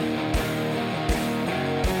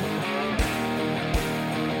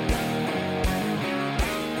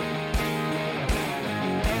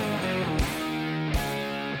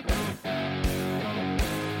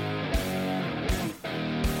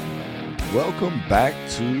Welcome back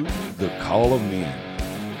to The Call of Men.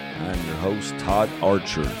 I'm your host, Todd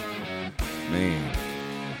Archer. Man,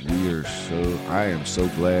 I am so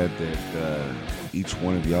glad that each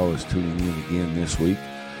one of y'all is tuning in again this week.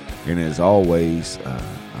 And as always,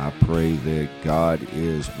 I pray that God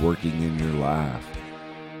is working in your life,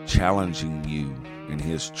 challenging you in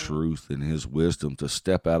His truth and His wisdom to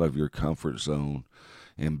step out of your comfort zone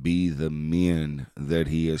and be the men that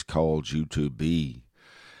He has called you to be.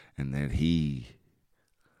 And that He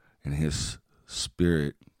and His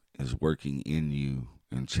Spirit is working in you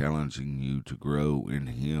and challenging you to grow in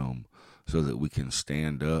Him so that we can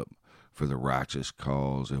stand up for the righteous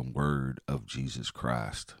cause and word of Jesus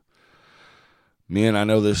Christ. Men, I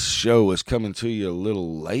know this show is coming to you a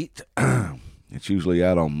little late. It's usually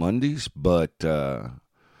out on Mondays, but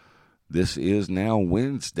this is now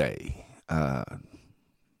Wednesday. I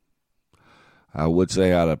would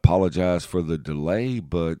say I'd apologize for the delay,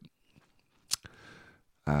 but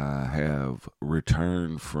I have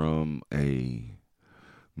returned from a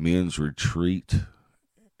men's retreat,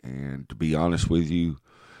 and to be honest with you,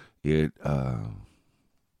 it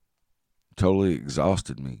totally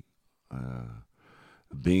exhausted me.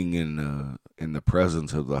 Being in the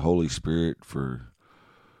presence of the Holy Spirit for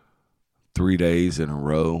 3 days in a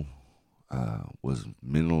row was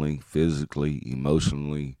mentally, physically,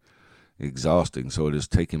 emotionally exhausting. So it has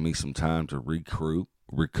taken me some time to recoup.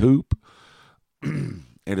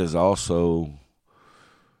 It has also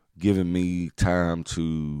given me time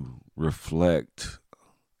to reflect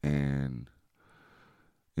and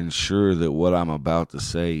ensure that what I'm about to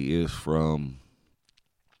say is from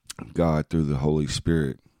God through the Holy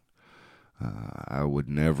Spirit. I would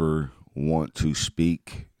never want to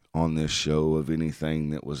speak on this show of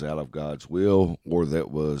anything that was out of God's will or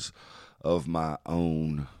that was of my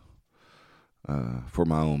own, for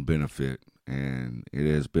my own benefit. And it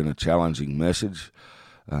has been a challenging message.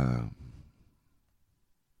 And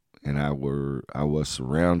I was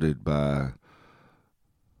surrounded by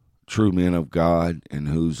true men of God in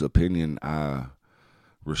whose opinion I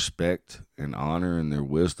respect and honor, and their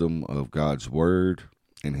wisdom of God's word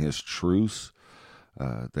and His truths.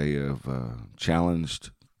 They have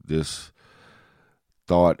challenged this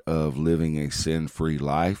thought of living a sin-free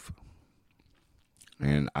life,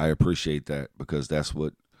 and I appreciate that, because that's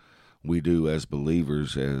what we do as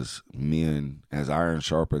believers, as men. As iron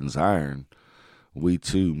sharpens iron, we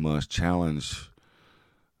too must challenge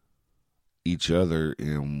each other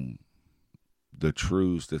in the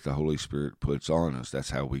truths that the Holy Spirit puts on us. That's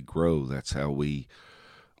how we grow. That's how we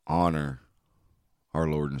honor our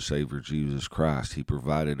Lord and Savior Jesus Christ. He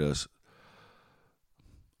provided us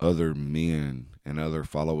other men and other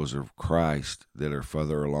followers of Christ that are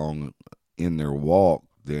further along in their walk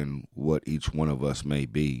than what each one of us may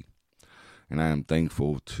be. And I am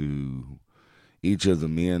thankful to each of the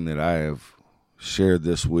men that I have shared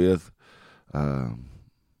this with. And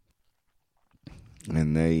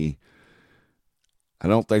I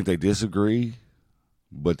don't think they disagree,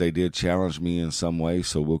 but they did challenge me in some way.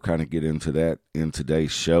 So we'll kind of get into that in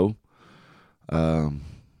today's show.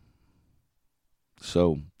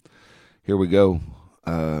 So here we go.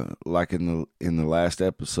 Like in the last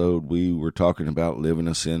episode, we were talking about living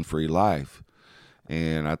a sin-free life.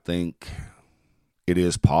 And I think it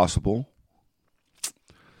is possible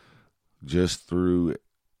just through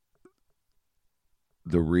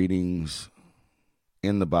the readings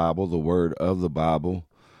in the Bible, the word of the Bible.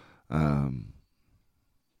 And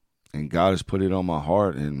God has put it on my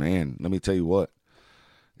heart. And man, let me tell you what,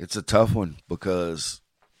 it's a tough one, because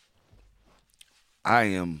I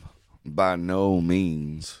am by no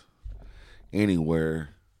means anywhere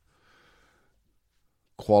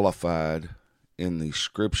qualified in the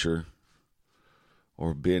Scripture,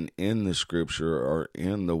 or been in the Scripture or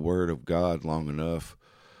in the Word of God long enough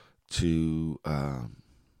to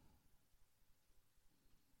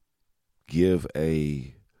give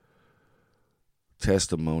a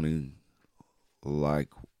testimony like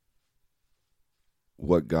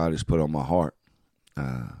what God has put on my heart.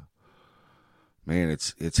 Man,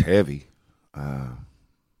 it's heavy. I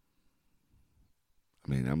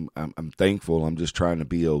mean, I'm thankful. I'm just trying to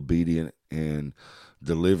be obedient and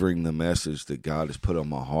delivering the message that God has put on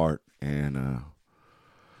my heart. And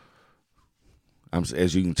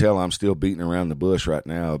as you can tell, I'm still beating around the bush right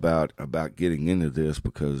now about getting into this,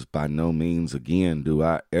 because by no means, again, do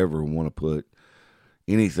I ever want to put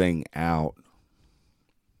anything out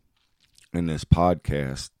in this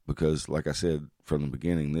podcast, because, like I said from the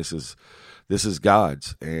beginning, this is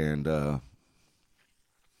God's, and I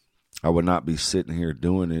would not be sitting here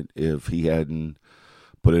doing it if He hadn't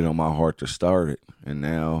put it on my heart to start it. And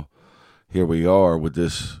now here we are with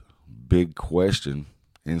this big question.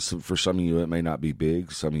 And so for some of you, it may not be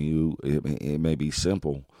big. Some of you, it may be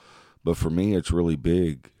simple. But for me, it's really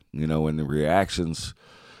big, you know, and the reactions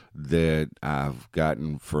that I've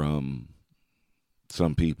gotten from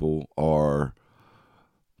some people are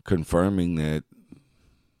confirming that,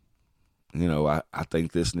 you know, I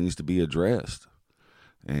think this needs to be addressed.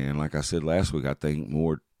 And like I said last week, I think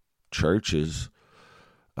more churches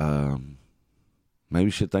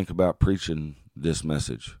maybe should think about preaching this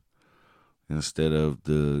message instead of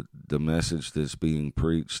the message that's being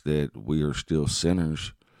preached that we are still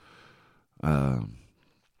sinners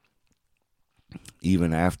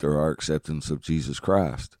even after our acceptance of Jesus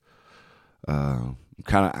Christ.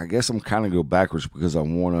 I guess I'm kind of go backwards because I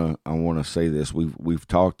wanna say this. We've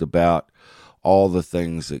talked about all the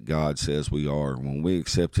things that God says we are. When we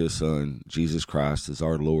accept His Son, Jesus Christ, as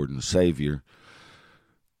our Lord and Savior,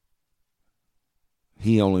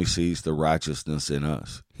 He only sees the righteousness in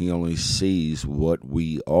us. He only sees what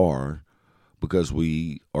we are because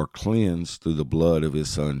we are cleansed through the blood of His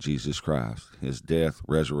Son, Jesus Christ, His death,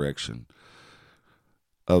 resurrection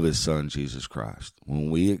of His Son, Jesus Christ.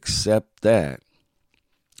 When we accept that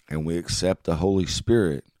and we accept the Holy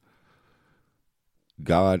Spirit,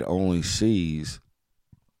 God only sees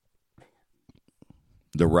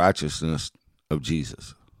the righteousness of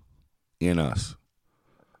Jesus in us.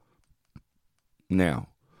 Now,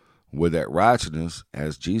 with that righteousness,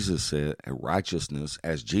 as Jesus says,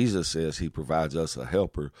 He provides us a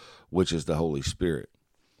helper, which is the Holy Spirit.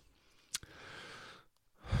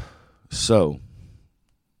 So,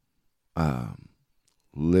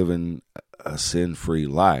 living a sin-free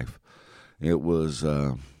life, it was.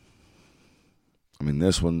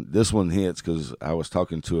 This one hits because I was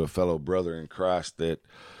talking to a fellow brother in Christ that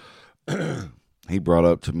he brought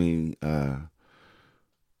up to me 1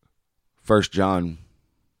 John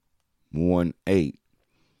 1:8.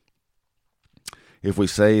 If we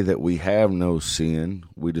say that we have no sin,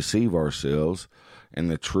 we deceive ourselves,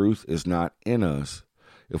 and the truth is not in us.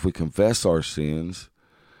 If we confess our sins,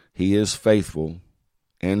 He is faithful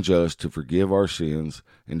and just to forgive our sins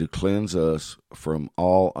and to cleanse us from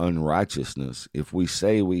all unrighteousness. If we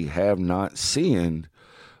say we have not sinned,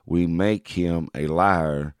 we make Him a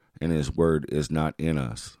liar, and His word is not in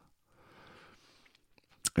us.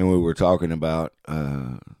 And we were talking about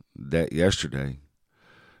that yesterday,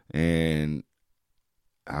 and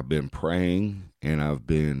I've been praying and I've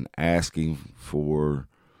been asking for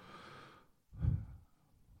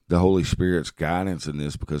the Holy Spirit's guidance in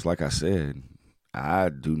this because, like I said, I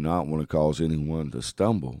do not want to cause anyone to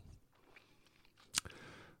stumble.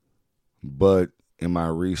 But in my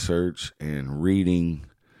research and reading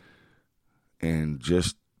and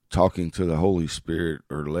just talking to the Holy Spirit,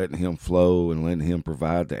 or letting Him flow and letting Him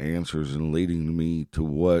provide the answers and leading me to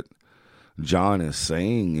what John is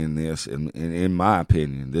saying in this, and in my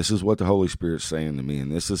opinion, this is what the Holy Spirit's saying to me,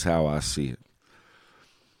 and this is how I see it.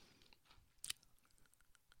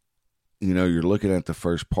 You know, you're looking at the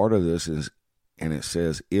first part of this and it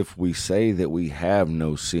says, if we say that we have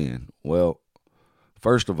no sin. Well,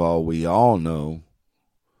 first of all, we all know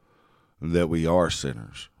that we are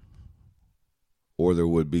sinners, or there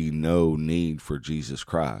would be no need for Jesus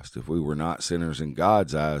Christ. If we were not sinners in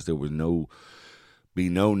God's eyes, there would be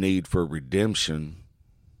no need for redemption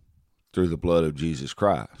through the blood of Jesus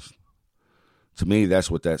Christ. To me, that's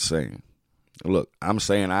what that's saying. Look, I'm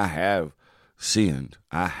saying I have sinned.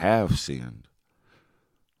 I have sinned,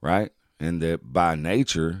 right? And that by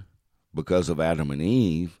nature, because of Adam and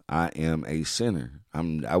Eve, I am a sinner.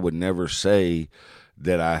 I would never say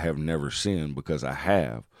that I have never sinned, because I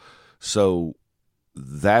have. So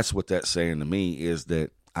that's what that's saying to me, is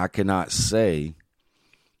that I cannot say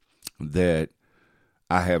that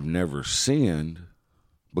I have never sinned,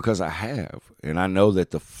 because I have. And I know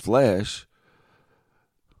that the flesh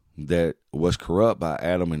that was corrupt by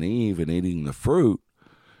Adam and Eve and eating the fruit,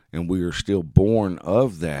 and we are still born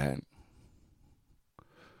of that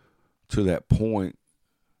to that point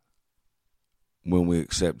when we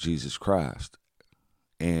accept Jesus Christ.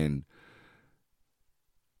 And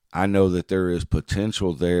I know that there is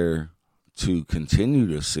potential there to continue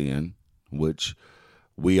to sin, which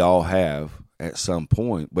we all have at some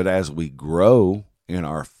point. But as we grow in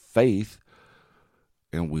our faith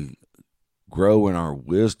and we grow in our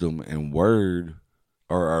wisdom and word,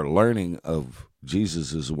 or our learning of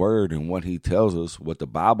Jesus' word and what He tells us, what the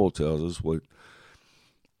Bible tells us, what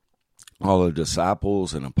all the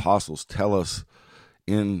disciples and apostles tell us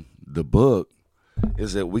in the book,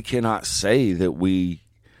 is that we cannot say that we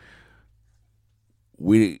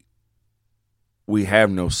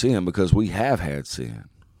have no sin, because we have had sin.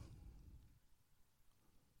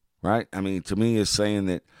 Right? I mean, to me, it's saying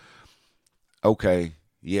that okay,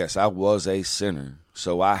 yes, I was a sinner,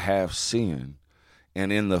 so I have sinned.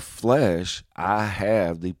 And in the flesh, I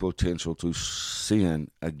have the potential to sin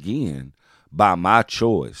again by my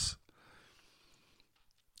choice.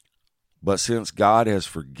 But since God has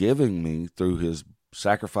forgiven me through his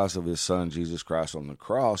sacrifice of his son, Jesus Christ, on the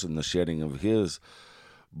cross and the shedding of his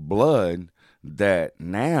blood, that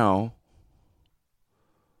now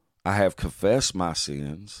I have confessed my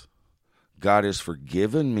sins. God has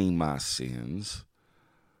forgiven me my sins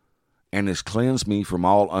and has cleansed me from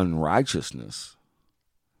all unrighteousness.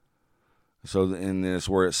 So, and that's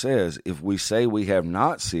where it says, if we say we have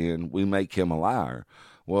not sinned, we make him a liar.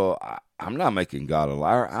 Well, I'm not making God a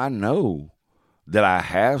liar. I know that I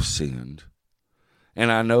have sinned.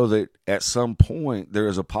 And I know that at some point there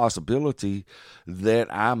is a possibility that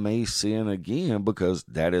I may sin again, because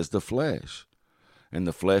that is the flesh. And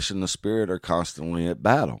the flesh and the spirit are constantly at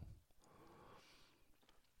battle.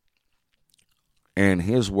 And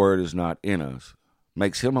his word is not in us.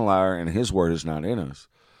 Makes him a liar, and his word is not in us.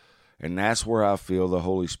 And that's where I feel the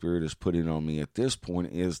Holy Spirit is putting on me at this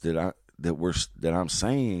point, is that I'm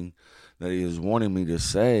saying, that he is wanting me to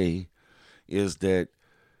say, is that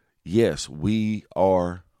yes, we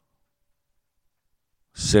are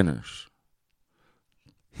sinners.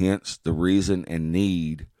 Hence the reason and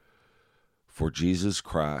need for Jesus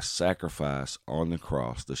Christ's sacrifice on the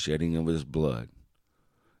cross, the shedding of his blood,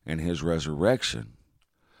 and his resurrection,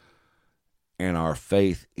 and our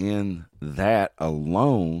faith in that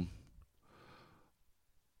alone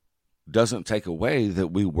doesn't take away that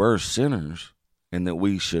we were sinners, and that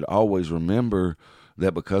we should always remember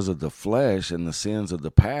that because of the flesh and the sins of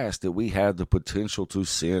the past, that we have the potential to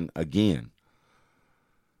sin again.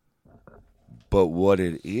 But what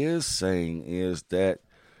it is saying is that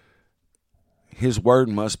his word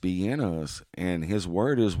must be in us, and his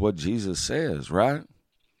word is what Jesus says, right?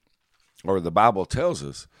 Or the Bible tells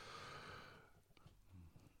us.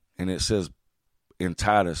 And it says in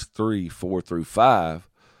Titus 3:4-5,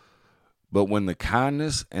 but when the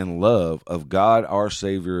kindness and love of God our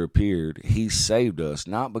Savior appeared, he saved us,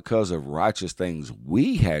 not because of righteous things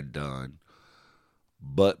we had done,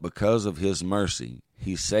 but because of his mercy.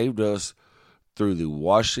 He saved us through the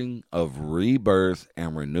washing of rebirth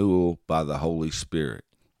and renewal by the Holy Spirit.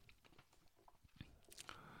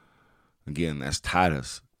 Again, that's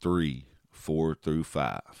Titus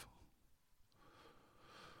 3:4-5.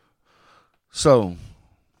 So,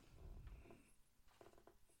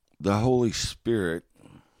 the Holy Spirit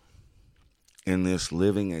in this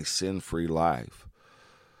living a sin-free life,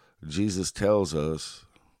 Jesus tells us,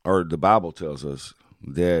 or the Bible tells us,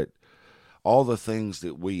 that all the things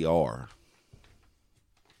that we are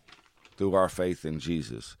through our faith in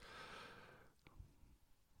Jesus,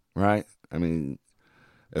 right? I mean,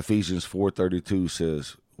 Ephesians 4:32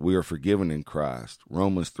 says we are forgiven in Christ.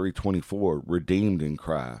 Romans 3:24, redeemed in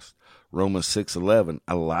Christ. Romans 6:11,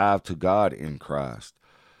 alive to God in Christ.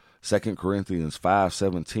 2 Corinthians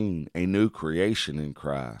 5:17, a new creation in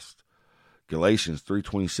Christ. Galatians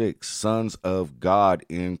 3:26, sons of God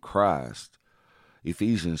in Christ.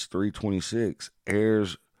 Ephesians 3:26,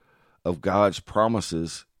 heirs of God's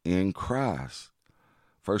promises in Christ.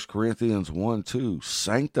 1 Corinthians 1:2,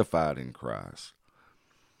 sanctified in Christ.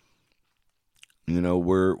 You know,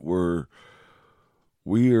 we're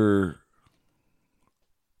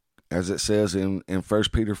as it says in 1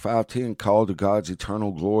 Peter 5:10, called to God's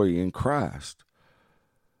eternal glory in Christ.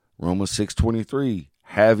 Romans 6:23,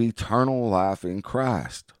 have eternal life in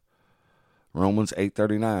Christ. Romans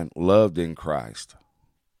 8:39, loved in Christ.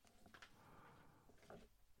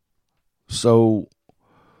 So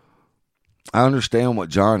I understand what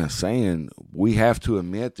John is saying. We have to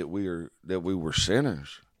admit that we were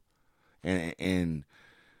sinners, and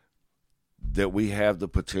that we have the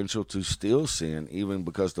potential to still sin, even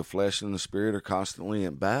because the flesh and the spirit are constantly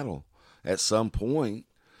in battle. At some point,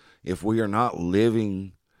 if we are not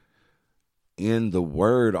living in the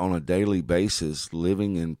Word on a daily basis,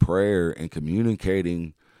 living in prayer and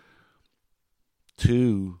communicating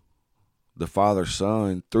to the Father,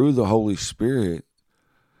 Son, through the Holy Spirit,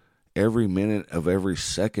 every minute of every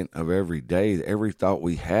second of every day, every thought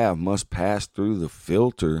we have must pass through the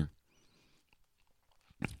filter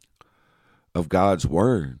of God's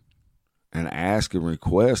word and ask and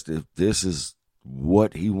request if this is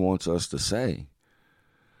what he wants us to say,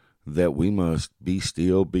 that we must be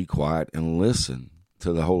still, be quiet, and listen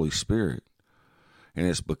to the Holy Spirit. And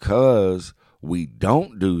it's because we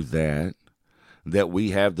don't do that that we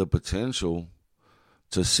have the potential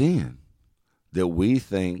to sin, that we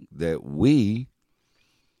think that we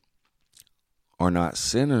are not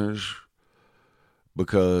sinners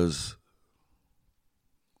because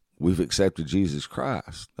we've accepted Jesus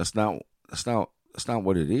Christ. That's not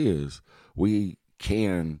what it is. We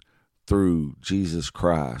can, through Jesus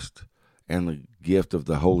Christ and the gift of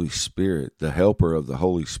the Holy Spirit, the helper of the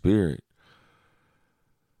Holy Spirit,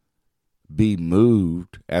 be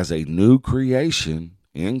moved as a new creation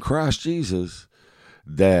in Christ Jesus,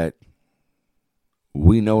 that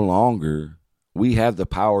we have the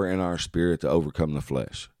power in our spirit to overcome the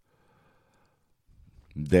flesh.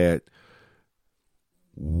 That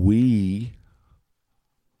we,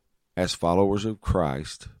 as followers of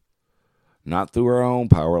Christ, not through our own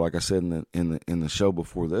power, like I said in the show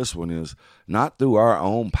before this one, is not through our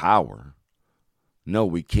own power. No,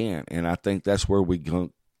 we can't. And I think that's where we go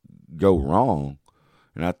wrong.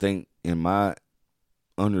 And I think in my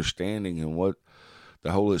understanding and what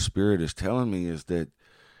the Holy Spirit is telling me is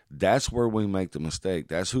that's where we make the mistake.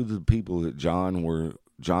 That's who the people that John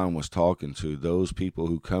was talking to, those people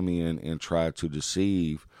who come in and try to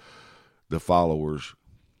deceive the followers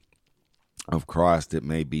of Christ that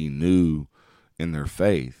may be new in their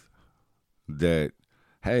faith, that,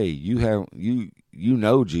 hey, you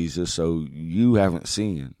know Jesus, so you haven't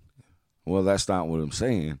sinned. Well, that's not what I'm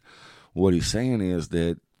saying. What he's saying is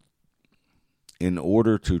that in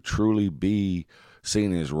order to truly be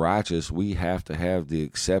seen as righteous, we have to have the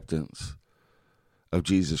acceptance of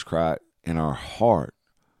Jesus Christ in our heart.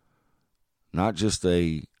 Not just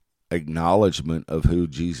a acknowledgement of who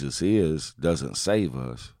Jesus is doesn't save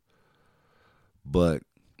us, but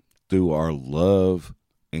through our love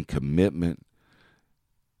and commitment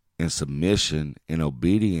and submission and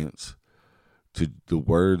obedience to the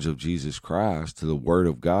words of Jesus Christ, to the Word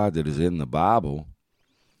of God that is in the Bible,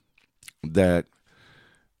 that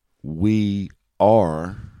we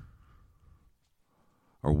have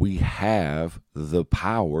the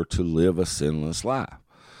power to live a sinless life.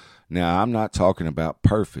 Now, I'm not talking about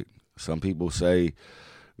perfect. Some people say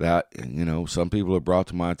that, some people have brought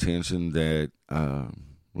to my attention that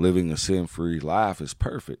living a sin-free life is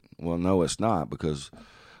perfect. Well, no, it's not, because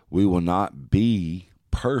we will not be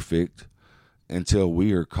perfect until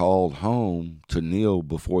we are called home to kneel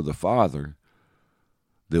before the Father,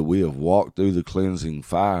 that we have walked through the cleansing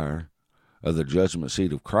fire of the judgment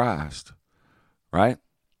seat of Christ, right?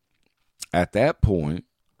 At that point,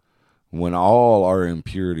 when all our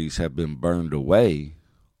impurities have been burned away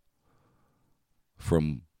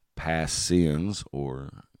from past sins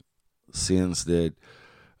or sins that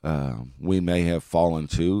we may have fallen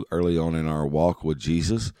to early on in our walk with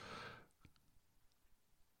Jesus,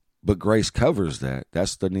 but grace covers that.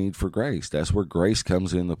 That's the need for grace. That's where grace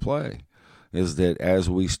comes into play, is that as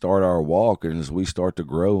we start our walk and as we start to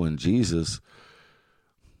grow in Jesus,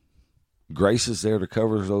 grace is there to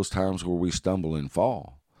cover those times where we stumble and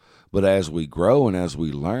fall. But as we grow and as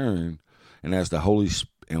we learn, and as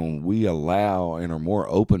and we allow and are more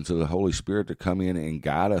open to the Holy Spirit to come in and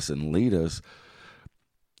guide us and lead us,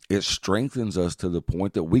 it strengthens us to the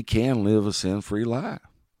point that we can live a sin-free life.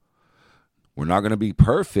 We're not going to be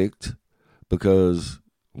perfect, because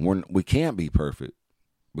we can't be perfect,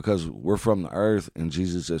 because we're from the earth and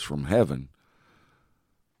Jesus is from heaven.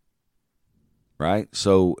 Right?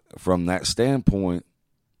 So from that standpoint,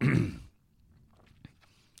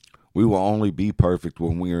 we will only be perfect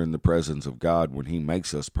when we are in the presence of God, when he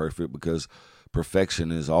makes us perfect, because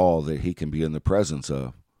perfection is all that he can be in the presence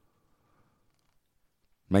of.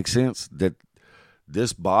 Makes sense? That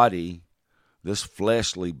this body, this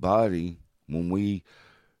fleshly body, when we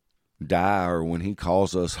die or when he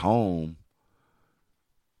calls us home,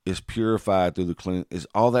 is purified through the clean. Is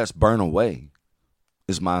all that's burned away,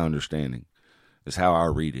 is my understanding. Is how I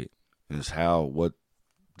read it. Is how what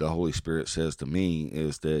the Holy Spirit says to me,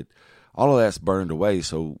 is that all of that's burned away,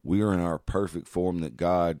 so we are in our perfect form that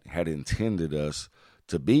God had intended us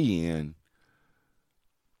to be in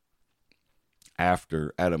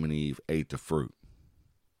after Adam and Eve ate the fruit.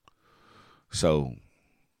 So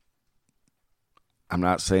I'm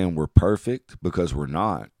not saying we're perfect, because we're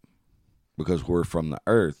not, because we're from the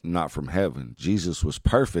earth, not from heaven. Jesus was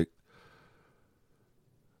perfect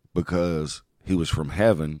because he was from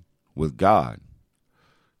heaven with God.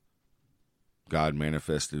 God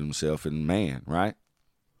manifested himself in man, right?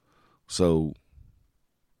 So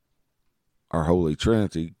our Holy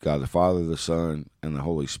Trinity, God the Father, the Son, and the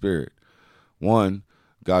Holy Spirit. One,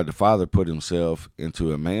 God the Father put himself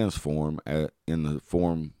into a man's form in the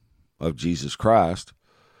form of Jesus Christ.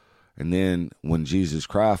 And then when Jesus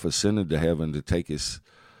Christ ascended to heaven to take his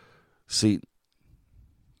seat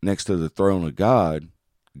next to the throne of God,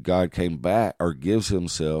 God came back, or gives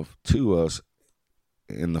himself to us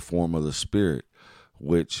in the form of the Spirit,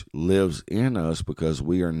 which lives in us because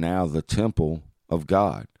we are now the temple of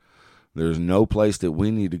God. There's no place that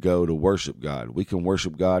we need to go to worship God. We can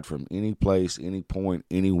worship God from any place, any point,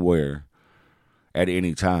 anywhere, at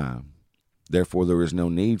any time. Therefore, there is no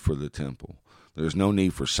need for the temple. There's no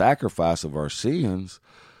need for sacrifice of our sins,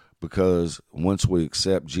 because once we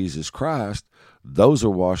accept Jesus Christ, those are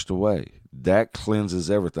washed away. That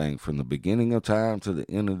cleanses everything from the beginning of time to the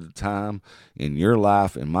end of the time in your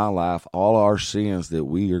life, in my life. All our sins that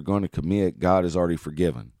we are going to commit, God has already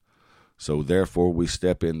forgiven. So therefore, we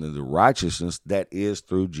step into the righteousness that is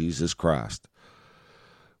through Jesus Christ.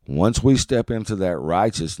 Once we step into that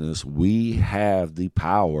righteousness, we have the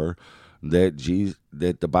power that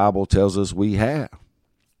the Bible tells us we have.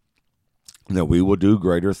 That we will do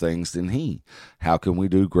greater things than he. How can we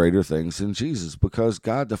do greater things than Jesus? Because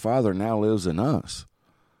God the Father now lives in us.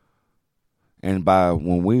 And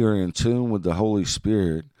when we are in tune with the Holy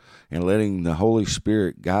Spirit and letting the Holy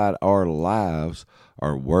Spirit guide our lives,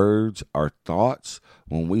 our words, our thoughts,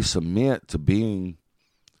 when we submit to being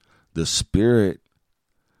the Spirit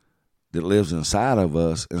that lives inside of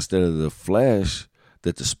us instead of the flesh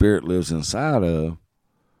that the Spirit lives inside of,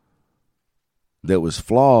 that was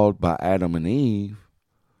flawed by Adam and Eve,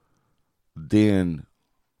 then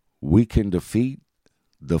we can defeat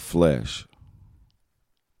the flesh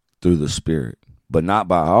through the Spirit, but not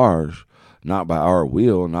by ours, not by our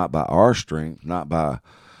will, not by our strength, not by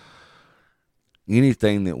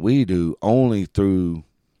anything that we do, only through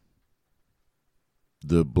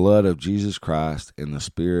the blood of Jesus Christ and the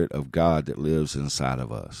Spirit of God that lives inside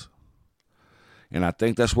of us. And I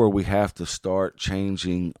think that's where we have to start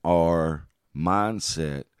changing our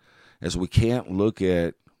mindset, as we can't look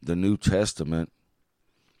at the New Testament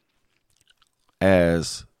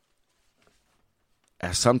as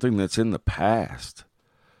something that's in the past.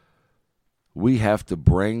 We have to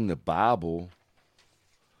bring the Bible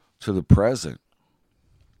to the present,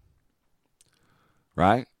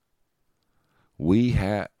 right? We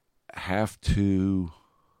have to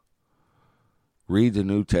read the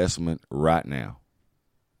New Testament right now.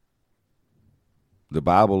 The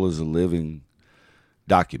Bible is a living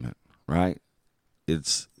document, right?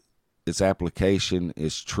 Its application,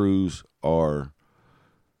 its truths are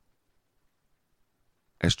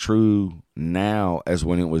as true now as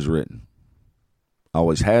when it was written.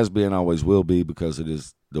 Always has been, always will be, because it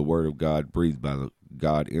is the Word of God breathed by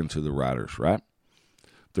God into the writers, right?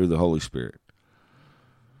 Through the Holy Spirit.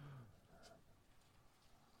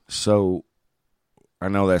 So I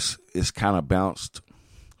know it's kind of bounced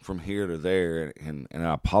from here to there, and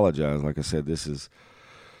I apologize. Like I said, this is,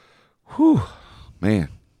 man,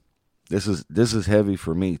 this is heavy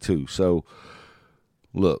for me too. So,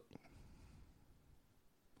 look,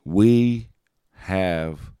 we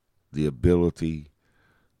have the ability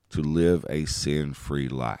to live a sin-free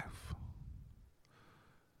life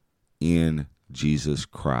in Jesus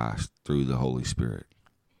Christ through the Holy Spirit.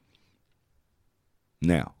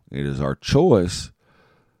 Now, it is our choice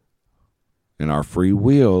and our free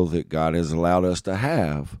will that God has allowed us to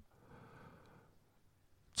have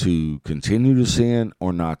to continue to sin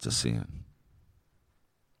or not to sin.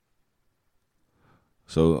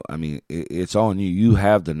 So, I mean, it's on you. You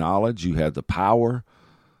have the knowledge, you have the power,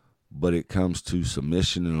 but it comes to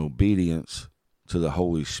submission and obedience to the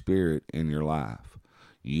Holy Spirit in your life.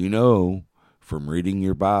 You know, from reading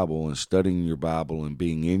your Bible and studying your Bible and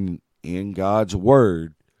being in God's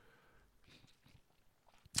Word,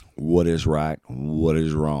 what is right, what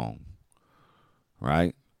is wrong,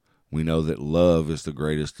 right? We know that love is the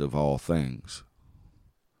greatest of all things,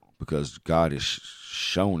 because God has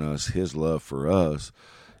shown us his love for us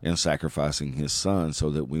in sacrificing his Son so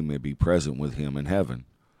that we may be present with him in heaven,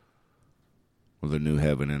 with a new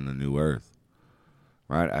heaven and a new earth,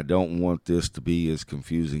 right? I don't want this to be as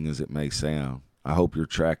confusing as it may sound. I hope you're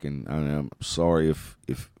tracking. I'm sorry if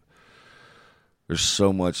there's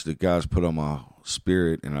so much that God's put on my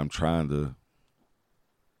spirit, and I'm trying to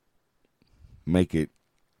make it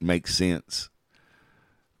make sense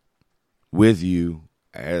with you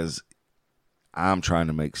as I'm trying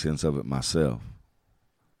to make sense of it myself,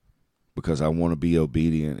 because I want to be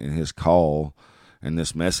obedient in his call and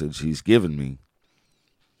this message he's given me.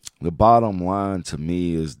 The bottom line to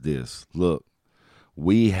me is this. Look,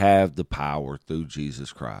 we have the power through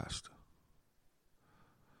Jesus Christ.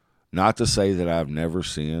 Not to say that I've never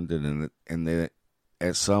sinned, and that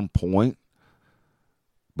at some point,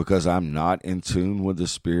 because I'm not in tune with the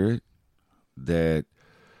Spirit, that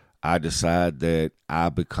I decide that I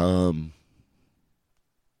become,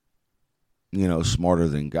 smarter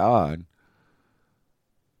than God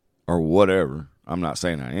or whatever. I'm not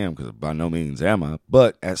saying I am, because by no means am I.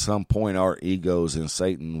 But at some point, our egos and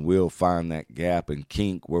Satan will find that gap and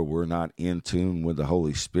kink where we're not in tune with the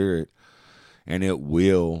Holy Spirit And it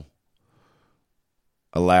will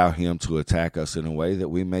allow him to attack us in a way that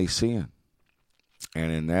we may sin. And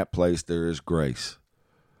in that place, there is grace.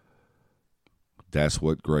 That's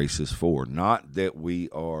what grace is for. Not that we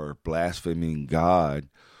are blaspheming God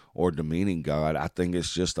or demeaning God. I think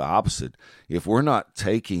it's just the opposite. If we're not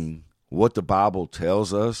taking what the Bible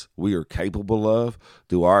tells us we are capable of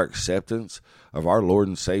through our acceptance of our Lord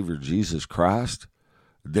and Savior Jesus Christ,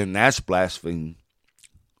 then that's blaspheming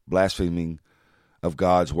of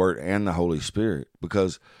God's Word and the Holy Spirit.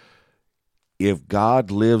 Because if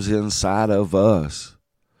God lives inside of us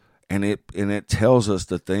and it tells us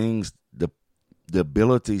the things, the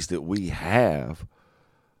abilities that we have,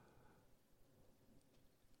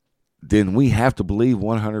 then we have to believe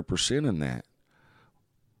 100% in that.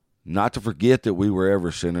 Not to forget that we were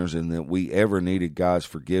ever sinners and that we ever needed God's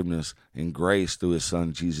forgiveness and grace through his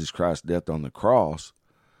Son Jesus Christ's death on the cross,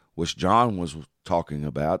 which John was talking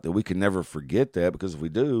about, that we can never forget that, because if we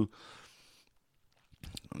do,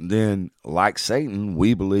 then like Satan,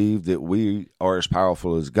 we believe that we are as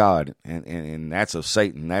powerful as God, and that's of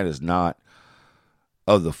Satan. That is not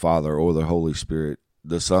of the Father or the Holy Spirit,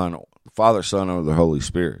 the Son, Father, Son, or the Holy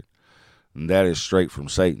Spirit. And that is straight from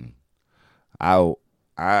Satan. I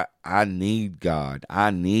need God. I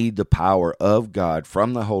need the power of God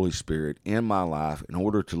from the Holy Spirit in my life in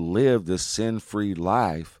order to live this sin-free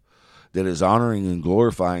life that is honoring and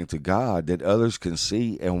glorifying to God, that others can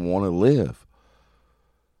see and want to live.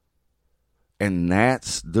 And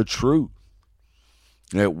that's the truth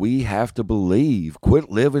that we have to believe.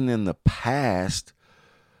 Quit living in the past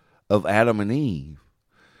of Adam and Eve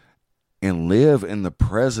and live in the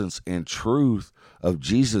presence and truth of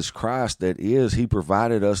Jesus Christ. That is, he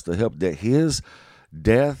provided us the help, that his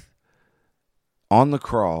death on the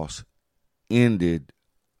cross ended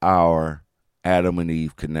our Adam and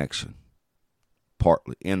Eve connection,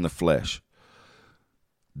 partly in the flesh.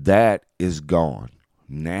 That is gone.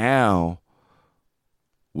 Now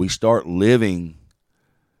we start living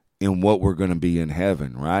in what we're going to be in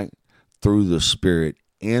heaven, right? Through the Spirit,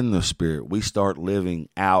 in the Spirit. We start living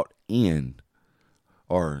out in,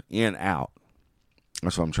 or in out.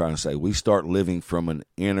 That's what I'm trying to say. We start living from an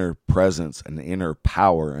inner presence, an inner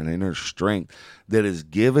power, an inner strength that is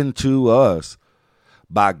given to us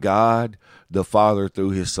by God the Father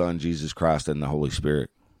through his Son, Jesus Christ, and the Holy Spirit.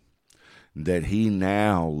 That he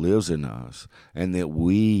now lives in us, and that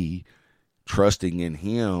we, trusting in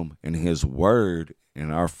him and his word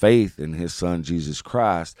and our faith in his Son, Jesus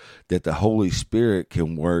Christ, that the Holy Spirit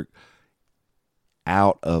can work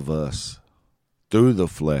out of us through the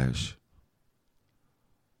flesh.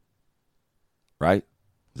 Right?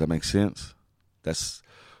 Does that make sense? That's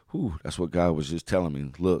what God was just telling me.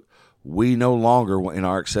 Look, we no longer, in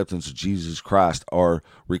our acceptance of Jesus Christ, are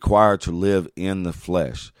required to live in the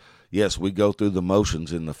flesh. Yes, we go through the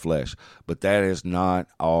motions in the flesh, but that is not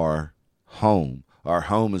our home. Our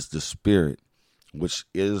home is the Spirit, which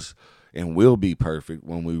is and will be perfect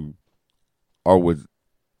when we are with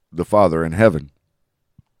the Father in heaven.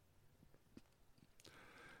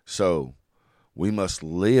 So we must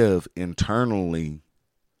live internally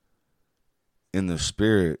in the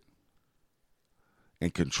Spirit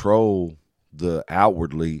and control the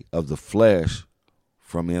outwardly of the flesh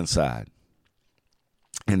from inside.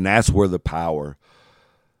 And that's where the power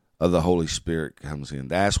of the Holy Spirit comes in.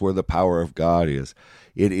 That's where the power of God is.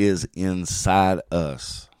 It is inside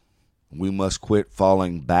us. We must quit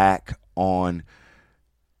falling back on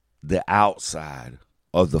the outside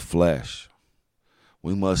of the flesh.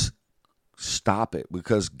 We must stop it,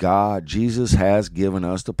 because Jesus has given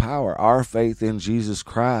us the power. Our faith in Jesus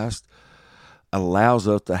Christ allows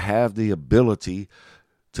us to have the ability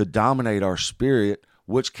to dominate our spirit,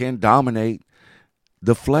 which can dominate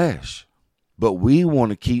the flesh. But we want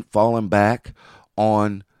to keep falling back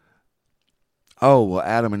on, oh, well,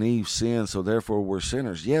 Adam and Eve sinned, so therefore we're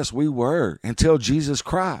sinners. Yes, we were, until Jesus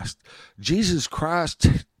Christ. Jesus Christ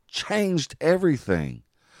changed everything.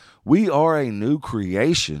 We are a new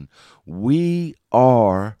creation. We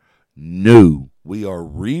are new. We are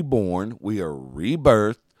reborn. We are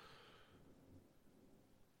rebirthed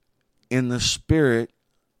in the Spirit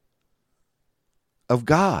of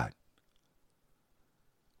God.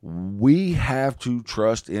 We have to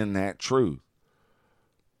trust in that truth.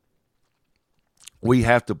 We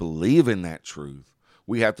have to believe in that truth.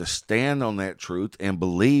 We have to stand on that truth and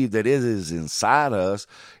believe that it is inside us,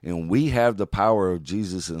 and we have the power of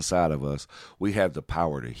Jesus inside of us. We have the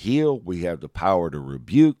power to heal. We have the power to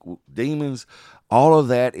rebuke demons. All of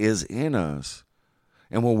that is in us.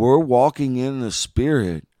 And when we're walking in the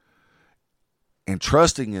Spirit and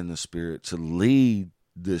trusting in the Spirit to lead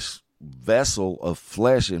this vessel of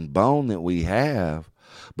flesh and bone that we have,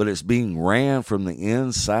 but it's being ran from the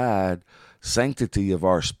inside sanctity of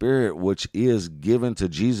our spirit, which is given to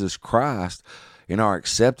Jesus Christ in our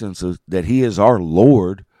acceptance of that he is our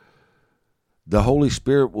Lord. The Holy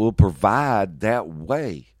Spirit will provide that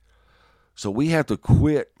way. So we have to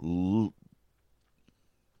quit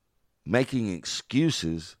making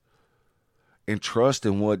excuses and trust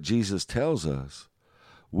in what Jesus tells us.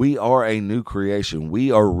 We are a new creation.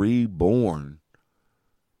 We are reborn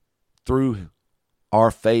through our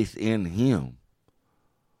faith in him.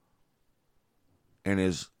 And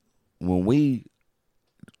when we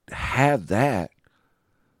have that,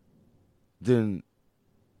 then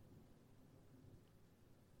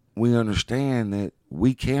we understand that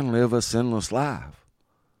we can live a sinless life.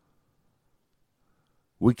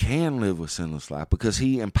 We can live a sinless life because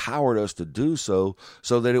he empowered us to do so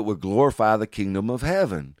that it would glorify the kingdom of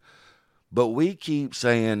heaven. But we keep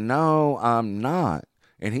saying, no, I'm not.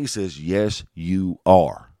 And he says, yes, you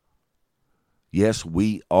are. Yes,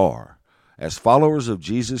 we are. As followers of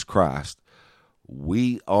Jesus Christ,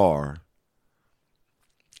 we are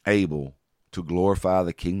able to glorify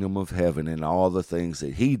the kingdom of heaven and all the things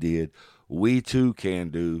that he did, we too can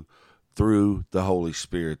do through the Holy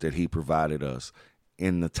Spirit that he provided us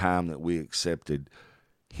in the time that we accepted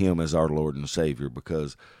him as our Lord and Savior,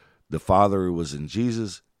 because the Father was in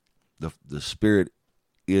Jesus, the Spirit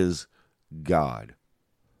is God.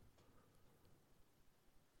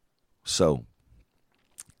 So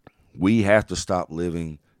we have to stop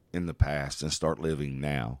living in the past and start living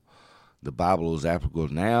now. The Bible is applicable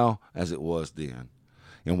now as it was then.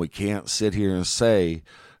 And we can't sit here and say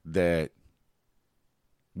that,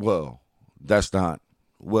 well, that's not,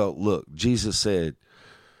 well, look, Jesus said,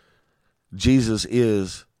 Jesus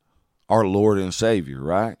is our Lord and Savior,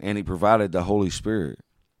 right? And he provided the Holy Spirit.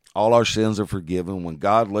 All our sins are forgiven. When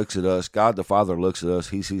God looks at us, God the Father looks at us,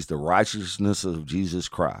 he sees the righteousness of Jesus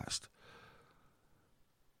Christ.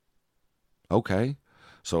 Okay,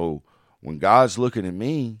 so when God's looking at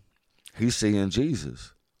me, he's seeing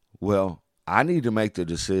Jesus. Well, I need to make the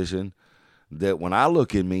decision that when I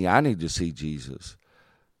look at me, I need to see Jesus.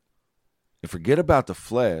 And forget about the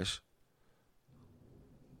flesh,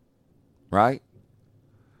 right?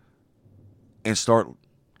 And start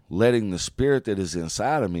letting the Spirit that is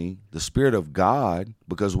inside of me, the Spirit of God,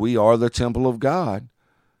 because we are the temple of God.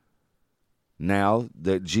 Now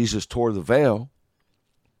that Jesus tore the veil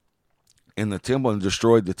in the temple and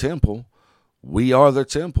destroyed the temple, we are the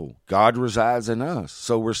temple. God resides in us.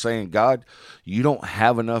 So we're saying, God, you don't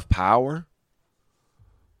have enough power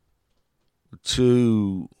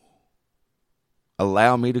to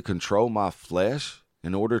allow me to control my flesh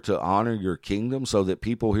in order to honor your kingdom so that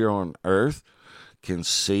people here on earth can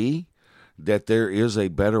see that there is a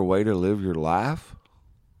better way to live your life,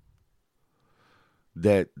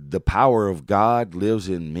 that the power of God lives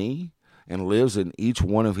in me and lives in each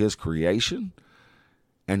one of his creation,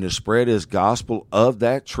 and to spread his gospel of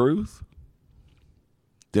that truth,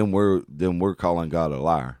 then we're calling God a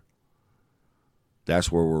liar.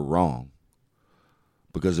 That's where we're wrong.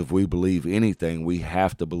 Because if we believe anything, we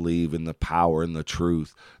have to believe in the power and the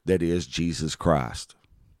truth that is Jesus Christ,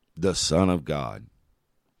 the Son of God.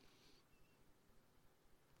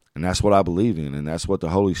 And that's what I believe in, and that's what the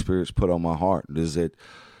Holy Spirit's put on my heart, is that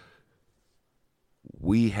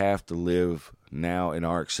we have to live now in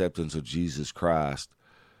our acceptance of Jesus Christ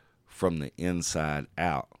from the inside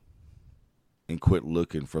out and quit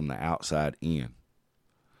looking from the outside in.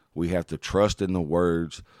 We have to trust in the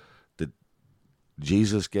words that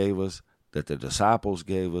Jesus gave us, that the disciples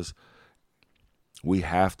gave us. We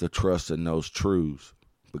have to trust in those truths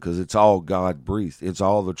because it's all God breathed. It's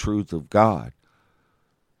all the truth of God.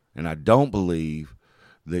 And I don't believe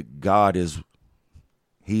that God is,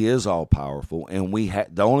 he is all powerful, and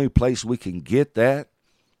the only place we can get that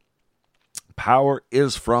power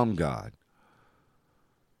is from God.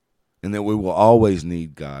 And that we will always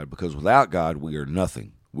need God, because without God we are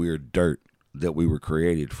nothing. We are dirt that we were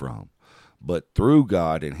created from. But through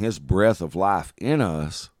God and his breath of life in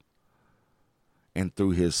us, and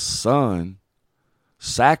through his Son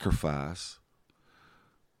sacrifice,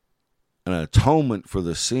 an atonement for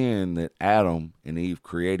the sin that Adam and Eve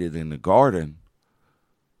created in the garden,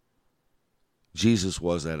 Jesus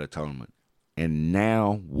was that atonement. And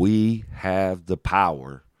now we have the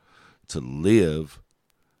power to live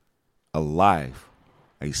a life,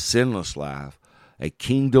 a sinless life, a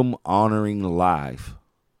kingdom-honoring life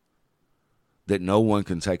that no one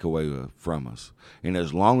can take away from us. And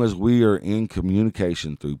as long as we are in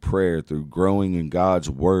communication through prayer, through growing in God's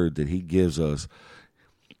word that he gives us,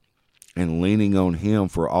 and leaning on him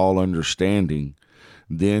for all understanding,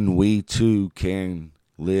 then we too can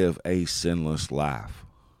live a sinless life.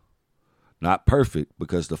 Not perfect,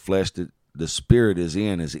 because the flesh that the spirit is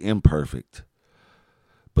in is imperfect.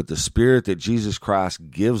 But the spirit that Jesus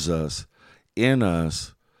Christ gives us in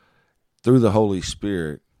us through the Holy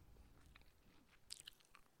Spirit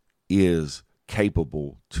is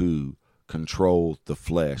capable to control the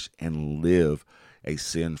flesh and live a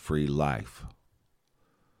sin-free life.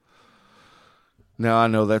 Now, I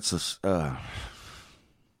know that's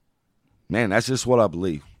that's just what I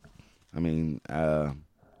believe. I mean,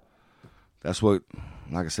 that's what,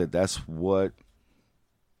 like I said, that's what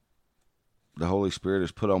the Holy Spirit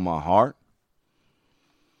has put on my heart.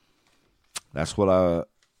 That's what I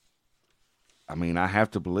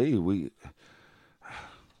have to believe.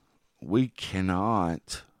 We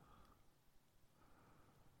cannot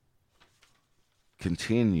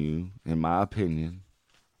continue, in my opinion,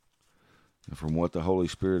 and from what the Holy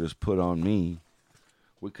Spirit has put on me,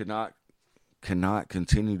 we cannot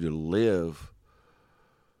continue to live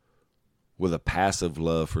with a passive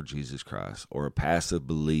love for Jesus Christ or a passive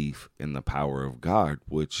belief in the power of God,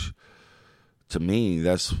 which to me,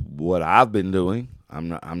 that's what I've been doing.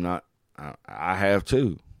 I have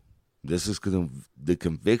too. This is the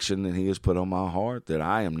conviction that He has put on my heart, that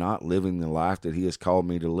I am not living the life that He has called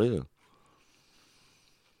me to live.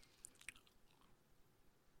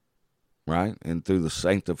 Right? And through the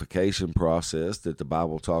sanctification process that the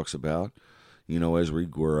Bible talks about, as we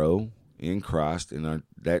grow in Christ, and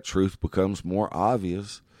that truth becomes more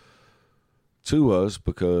obvious to us,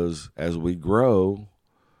 because as we grow,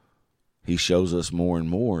 He shows us more and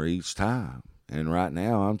more each time. And right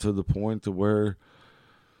now, I'm to the point to where,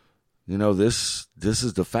 this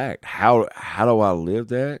is the fact. How do I live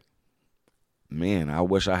that? Man, I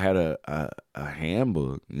wish I had a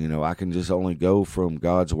handbook. I can just only go from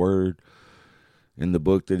God's word in the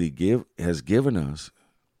book that He has given us,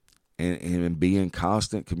 and be in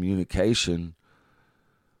constant communication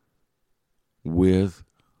with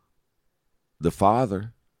the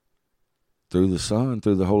Father through the Son,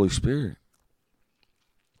 through the Holy Spirit.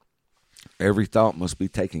 Every thought must be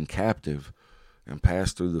taken captive and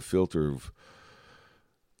passed through the filter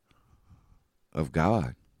of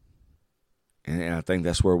God. And I think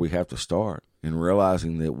that's where we have to start, in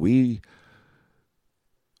realizing that we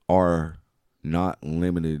are not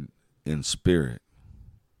limited in spirit,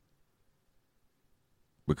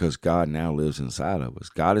 because God now lives inside of us.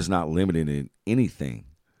 God is not limited in anything.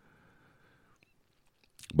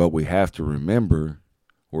 But we have to remember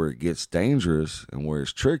where it gets dangerous and where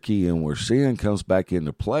it's tricky and where sin comes back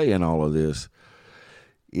into play in all of this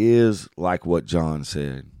is like what John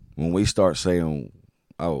said. When we start saying,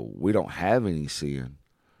 oh, we don't have any sin,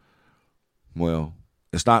 well,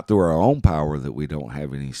 it's not through our own power that we don't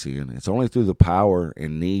have any sin. It's only through the power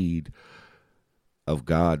and need of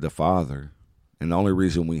God the Father. And the only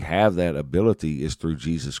reason we have that ability is through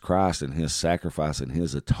Jesus Christ and His sacrifice and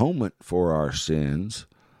His atonement for our sins,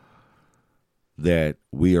 that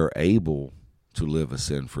we are able to live a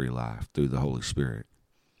sin-free life through the Holy Spirit.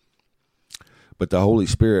 But the Holy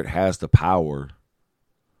Spirit has the power,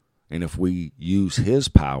 and if we use His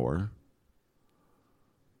power,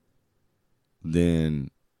 then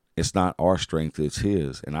it's not our strength, it's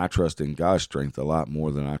His. And I trust in God's strength a lot more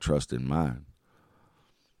than I trust in mine.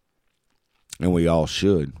 And we all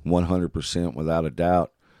should, 100% without a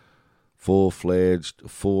doubt, full-fledged,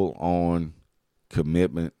 full-on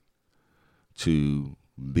commitment to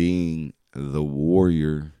being the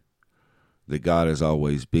warrior that God has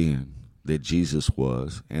always been, that Jesus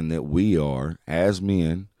was, and that we are, as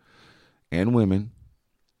men and women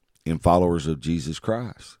and followers of Jesus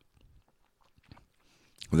Christ.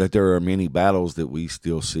 That there are many battles that we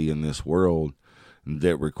still see in this world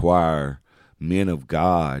that require men of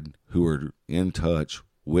God who are in touch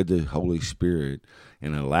with the Holy Spirit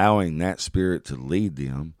and allowing that Spirit to lead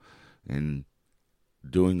them, and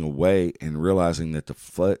doing away and realizing that the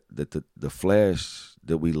flesh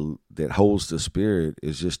that holds the Spirit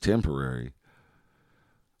is just temporary.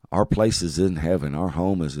 Our place is in heaven. Our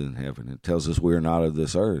home is in heaven. It tells us we are not of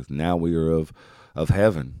this earth. Now we are of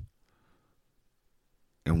heaven.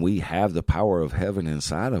 And we have the power of heaven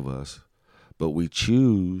inside of us, but we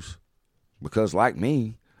choose, because like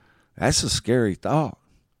me, that's a scary thought.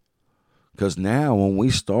 Because now when we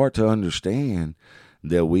start to understand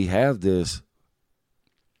that we have this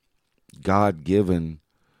God-given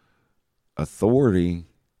authority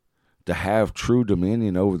to have true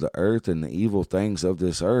dominion over the earth and the evil things of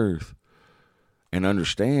this earth, and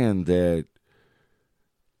understand that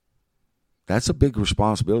that's a big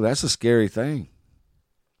responsibility. That's a scary thing.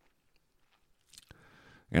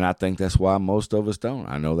 And I think that's why most of us don't.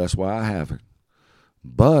 I know that's why I haven't.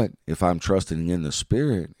 But if I'm trusting in the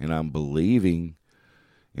Spirit and I'm believing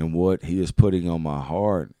in what He is putting on my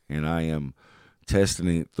heart, and I am testing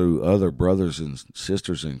it through other brothers and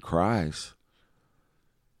sisters in Christ,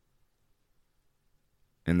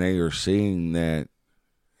 and they are seeing that,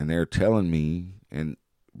 and they're telling me and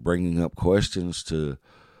bringing up questions to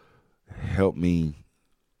help me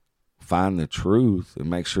find the truth and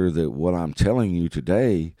make sure that what I'm telling you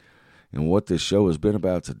today and what this show has been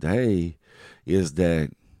about today is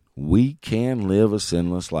that we can live a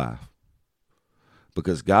sinless life,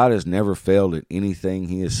 because God has never failed at anything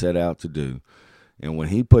He has set out to do. And when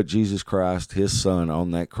He put Jesus Christ, His Son,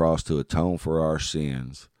 on that cross to atone for our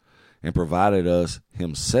sins and provided us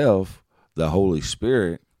Himself, the Holy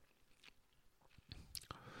Spirit,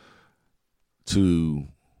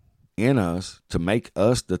 in us, to make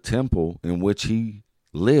us the temple in which He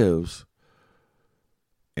lives,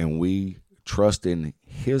 and we trust in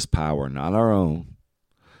His power, not our own,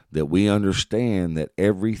 that we understand that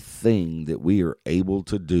everything that we are able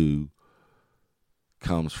to do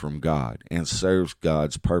comes from God and serves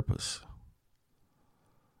God's purpose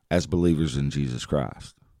as believers in Jesus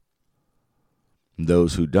Christ.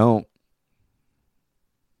 Those who don't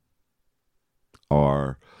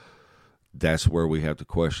that's where we have to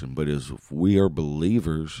question. But if we are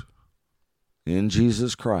believers in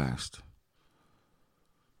Jesus Christ,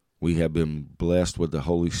 we have been blessed with the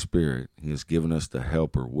Holy Spirit. He has given us the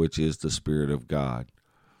Helper, which is the Spirit of God,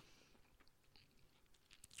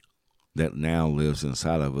 that now lives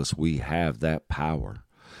inside of us. We have that power.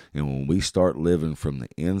 And when we start living from the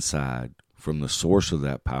inside, from the source of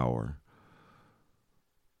that power,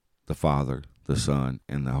 the Father, the Son,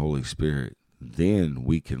 and the Holy Spirit, then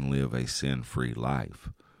we can live a sin-free life.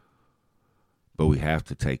 But we have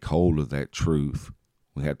to take hold of that truth.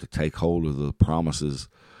 We have to take hold of the promises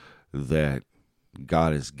that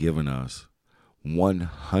God has given us.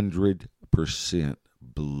 100%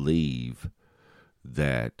 believe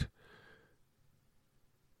that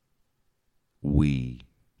we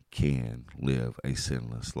can live a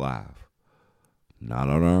sinless life. Not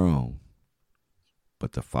on our own,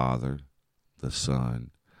 but the Father, the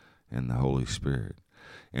Son, and the Holy Spirit.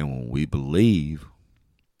 And when we believe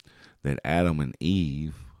that Adam and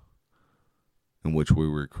Eve, in which we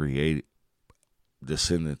were created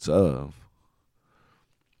descendants of,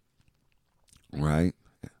 right,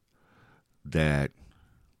 that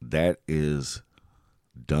is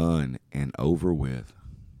done and over with,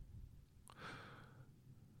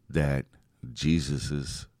 that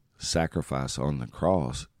Jesus' sacrifice on the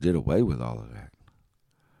cross did away with all of that.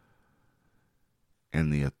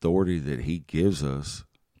 And the authority that He gives us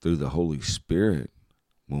through the Holy Spirit,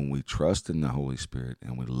 when we trust in the Holy Spirit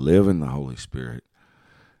and we live in the Holy Spirit,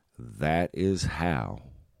 that is how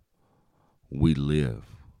we live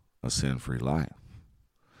a sin-free life.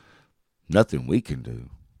 Nothing we can do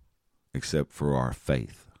except for our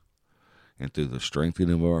faith. And through the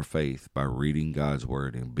strengthening of our faith by reading God's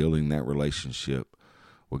Word and building that relationship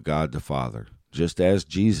with God the Father, just as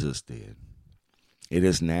Jesus did, it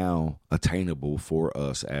is now attainable for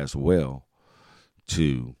us as well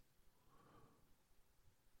to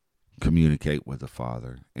communicate with the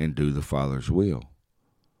Father and do the Father's will,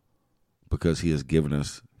 because He has given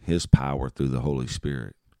us His power through the Holy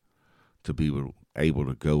Spirit to be able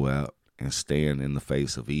to go out and stand in the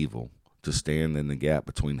face of evil, to stand in the gap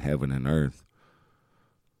between heaven and earth,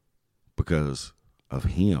 because of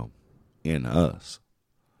Him in us.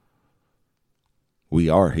 We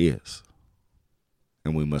are His.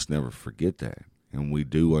 And we must never forget that. And we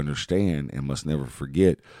do understand and must never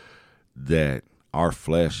forget that our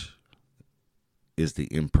flesh is the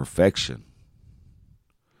imperfection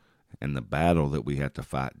and the battle that we have to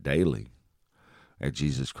fight daily. As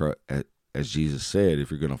Jesus said, if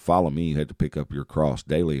you're going to follow me, you have to pick up your cross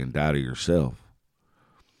daily and die to yourself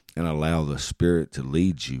and allow the Spirit to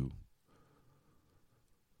lead you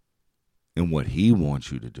in what He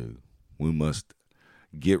wants you to do. We must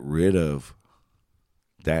get rid of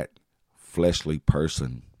that fleshly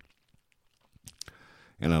person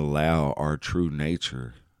and allow our true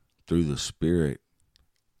nature through the Spirit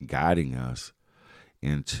guiding us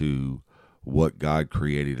into what God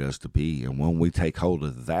created us to be. And when we take hold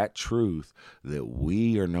of that truth, that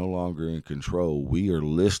we are no longer in control, we are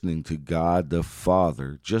listening to God the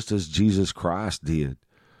Father, just as Jesus Christ did,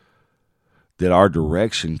 that our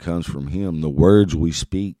direction comes from Him. The words we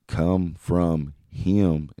speak come from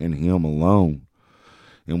Him and Him alone.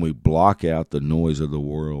 And we block out the noise of the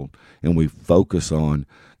world and we focus on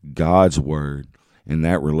God's Word and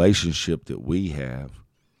that relationship that we have.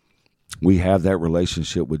 We have that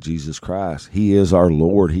relationship with Jesus Christ. He is our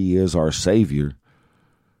Lord. He is our Savior.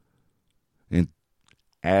 And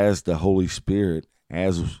as the Holy Spirit,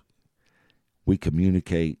 as we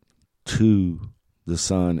communicate to the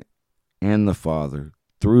Son and the Father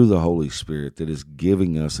through the Holy Spirit that is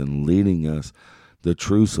giving us and leading us the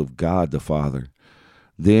truths of God the Father,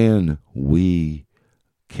 then we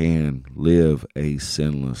can live a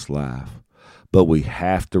sinless life. But we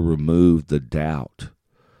have to remove the doubt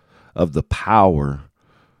of the power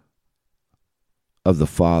of the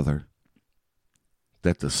Father,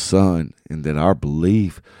 that the Son, and that our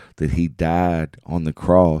belief that he died on the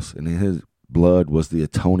cross and his blood was the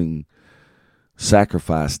atoning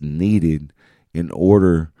sacrifice needed in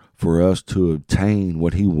order for us to obtain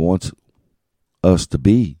what he wants us to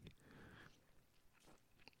be.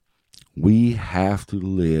 We have to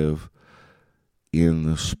live in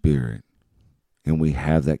the Spirit, and we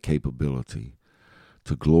have that capability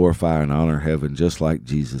to glorify and honor heaven just like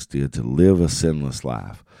Jesus did, to live a sinless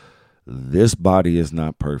life. This body is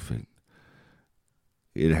not perfect.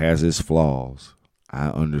 It has its flaws. I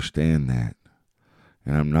understand that.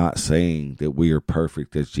 And I'm not saying that we are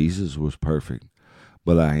perfect as Jesus was perfect,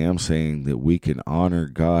 but I am saying that we can honor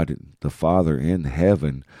God the Father in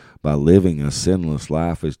heaven by living a sinless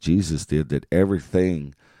life as Jesus did, that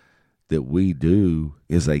everything that we do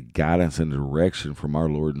is a guidance and direction from our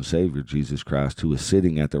Lord and Savior, Jesus Christ, who is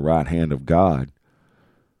sitting at the right hand of God.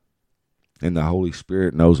 And the Holy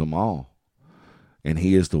Spirit knows them all. And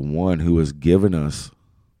he is the one who has given us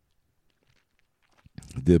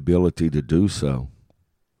the ability to do so.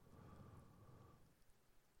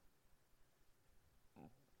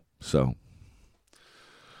 So,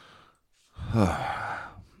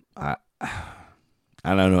 I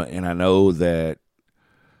don't know, and I know that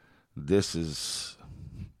this is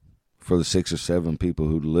for the 6 or 7 people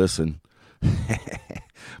who listen,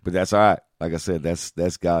 but that's all right. Like I said,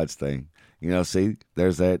 that's God's thing. See,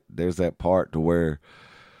 there's that part to where,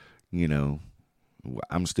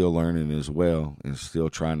 I'm still learning as well and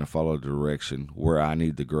still trying to follow the direction where I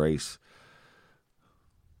need the grace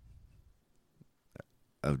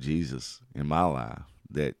of Jesus in my life.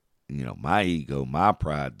 That, my ego, my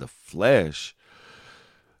pride, the flesh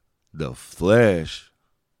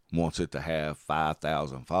wants it to have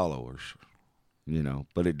 5,000 followers,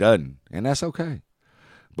 but it doesn't. And that's okay,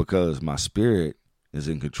 because my spirit is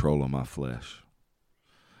in control of my flesh.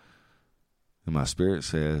 And my spirit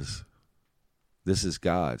says, this is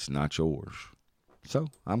God's, not yours. So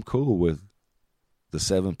I'm cool with the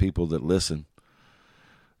 7 people that listen.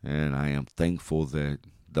 And I am thankful that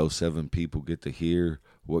those 7 people get to hear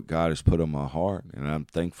what God has put on my heart. And I'm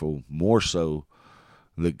thankful more so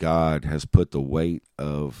that God has put the weight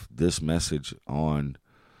of this message on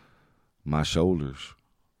my shoulders.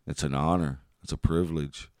 It's an honor. It's a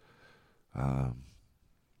privilege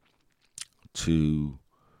to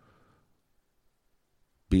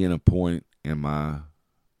be in a point in my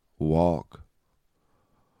walk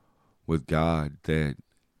with God that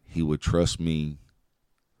he would trust me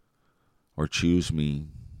or choose me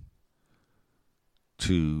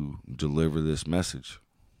to deliver this message.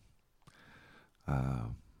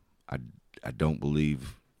 I don't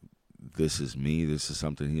believe this is me. This is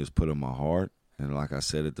something he has put on my heart. And like I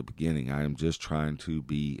said at the beginning, I am just trying to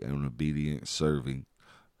be an obedient servant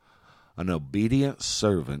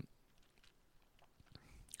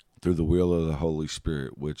through the will of the Holy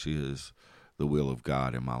Spirit, which is the will of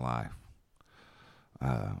God in my life.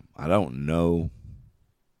 I don't know.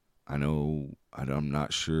 I'm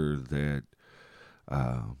not sure that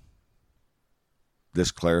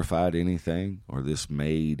this clarified anything, or this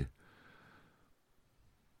made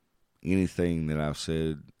anything that I've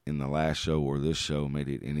said in the last show or this show made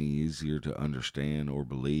it any easier to understand or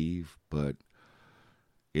believe, but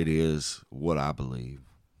it is what I believe.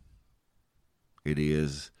 It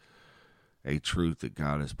is a truth that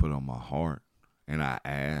God has put on my heart, and I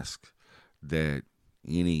ask that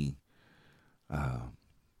any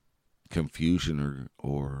confusion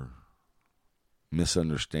or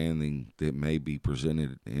misunderstanding that may be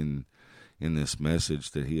presented in this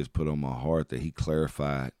message that he has put on my heart, that he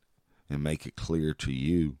clarify it and make it clear to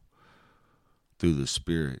you through the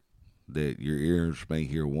Spirit, that your ears may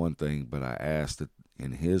hear one thing, but I ask that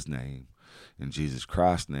in his name, in Jesus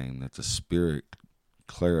Christ's name, that the Spirit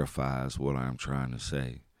clarifies what I'm trying to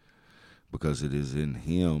say, because it is in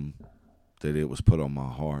him that it was put on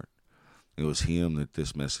my heart. It was him that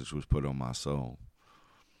this message was put on my soul.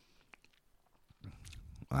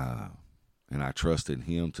 And I trust in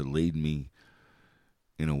him to lead me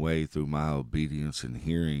in a way through my obedience and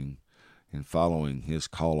hearing and following his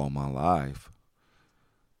call on my life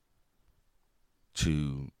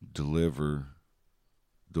to deliver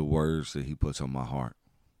the words that he puts on my heart.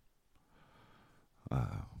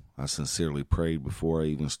 I sincerely prayed before I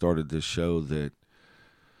even started this show that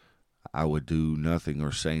I would do nothing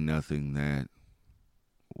or say nothing that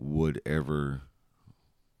would ever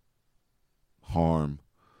harm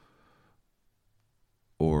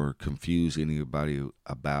or confuse anybody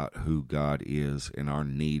about who God is and our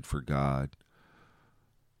need for God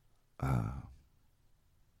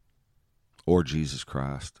or Jesus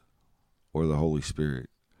Christ or the Holy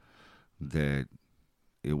Spirit, that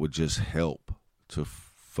it would just help to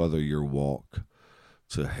further your walk,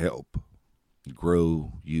 to help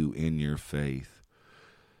grow you in your faith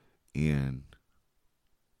in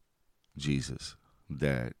Jesus,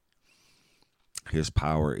 that his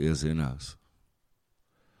power is in us.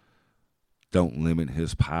 Don't limit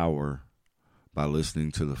his power by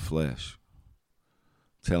listening to the flesh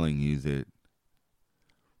telling you that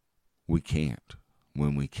we can't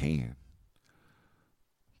when we can,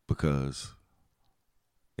 because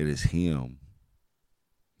it is him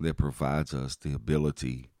that provides us the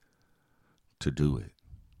ability to do it.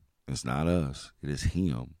 It's not us. It is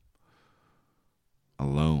him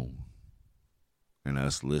alone, and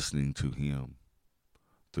us listening to him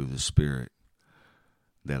through the Spirit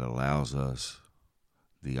that allows us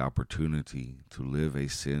the opportunity to live a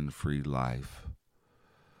sin-free life,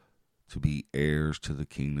 to be heirs to the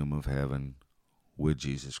kingdom of heaven with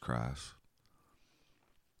Jesus Christ.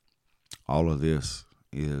 All of this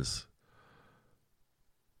is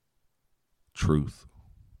truth,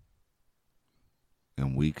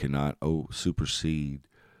 and we cannot supersede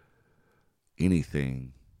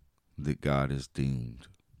anything that God has deemed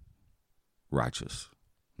righteous,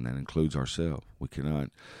 and that includes ourselves. We cannot.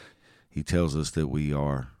 He tells us that we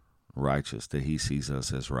are righteous, that he sees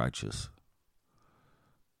us as righteous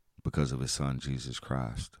because of his son, Jesus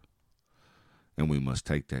Christ. And we must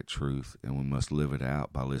take that truth and we must live it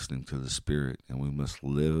out by listening to the Spirit, and we must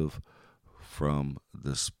live from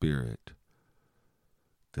the Spirit,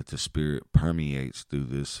 that the Spirit permeates through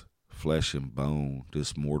this flesh and bone,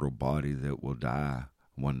 this mortal body that will die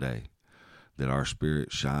one day, that our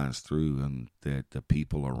spirit shines through, and that the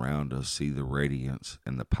people around us see the radiance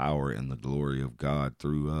and the power and the glory of God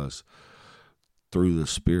through us, through the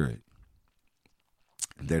Spirit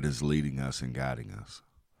that is leading us and guiding us.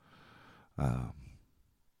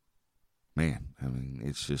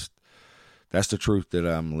 It's just, that's the truth that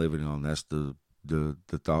I'm living on. That's the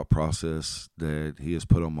thought process that he has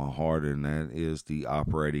put on my heart, and that is the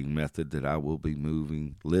operating method that I will be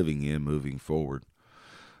living in moving forward.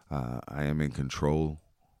 I am in control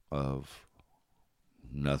of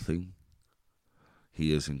nothing.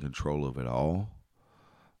 He is in control of it all.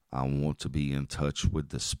 I want to be in touch with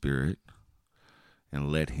the Spirit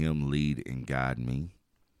and let him lead and guide me,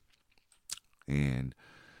 and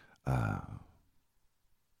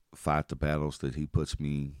fight the battles that he puts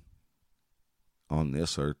me on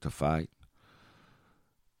this earth to fight,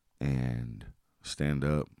 and stand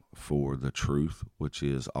up for the truth, which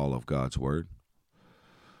is all of God's word.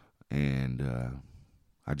 And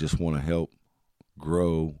I just want to help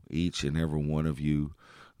grow each and every one of you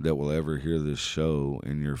that will ever hear this show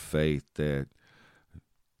in your faith, that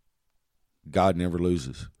God never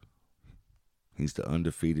loses. He's the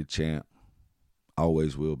undefeated champ,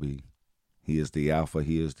 always will be. He is the Alpha,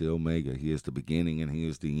 he is the Omega, he is the beginning and he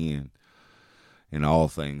is the end. And all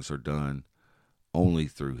things are done only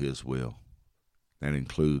through his will. That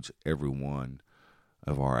includes every one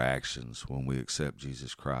of our actions when we accept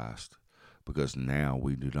Jesus Christ, because now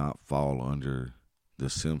we do not fall under the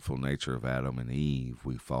sinful nature of Adam and Eve.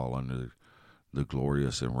 We fall under the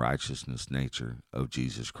glorious and righteousness nature of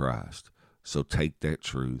Jesus Christ. So take that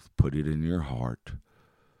truth, put it in your heart,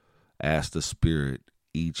 ask the Spirit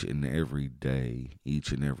each and every day,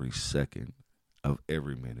 each and every second of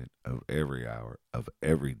every minute, of every hour, of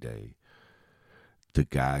every day, to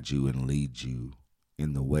guide you and lead you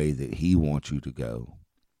in the way that he wants you to go.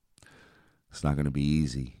 It's not going to be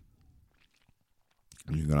easy.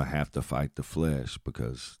 You're going to have to fight the flesh,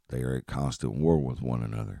 because they are at constant war with one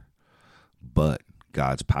another. But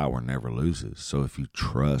God's power never loses. So if you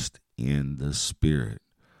trust in the Spirit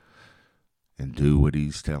and do what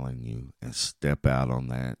he's telling you and step out on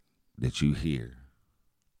that you hear,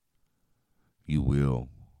 you will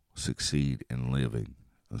succeed in living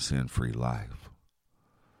a sin-free life.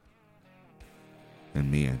 And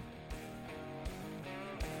men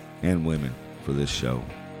and women for this show,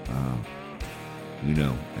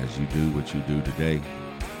 as you do what you do today,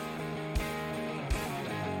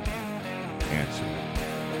 answer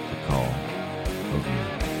the call of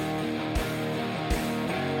men.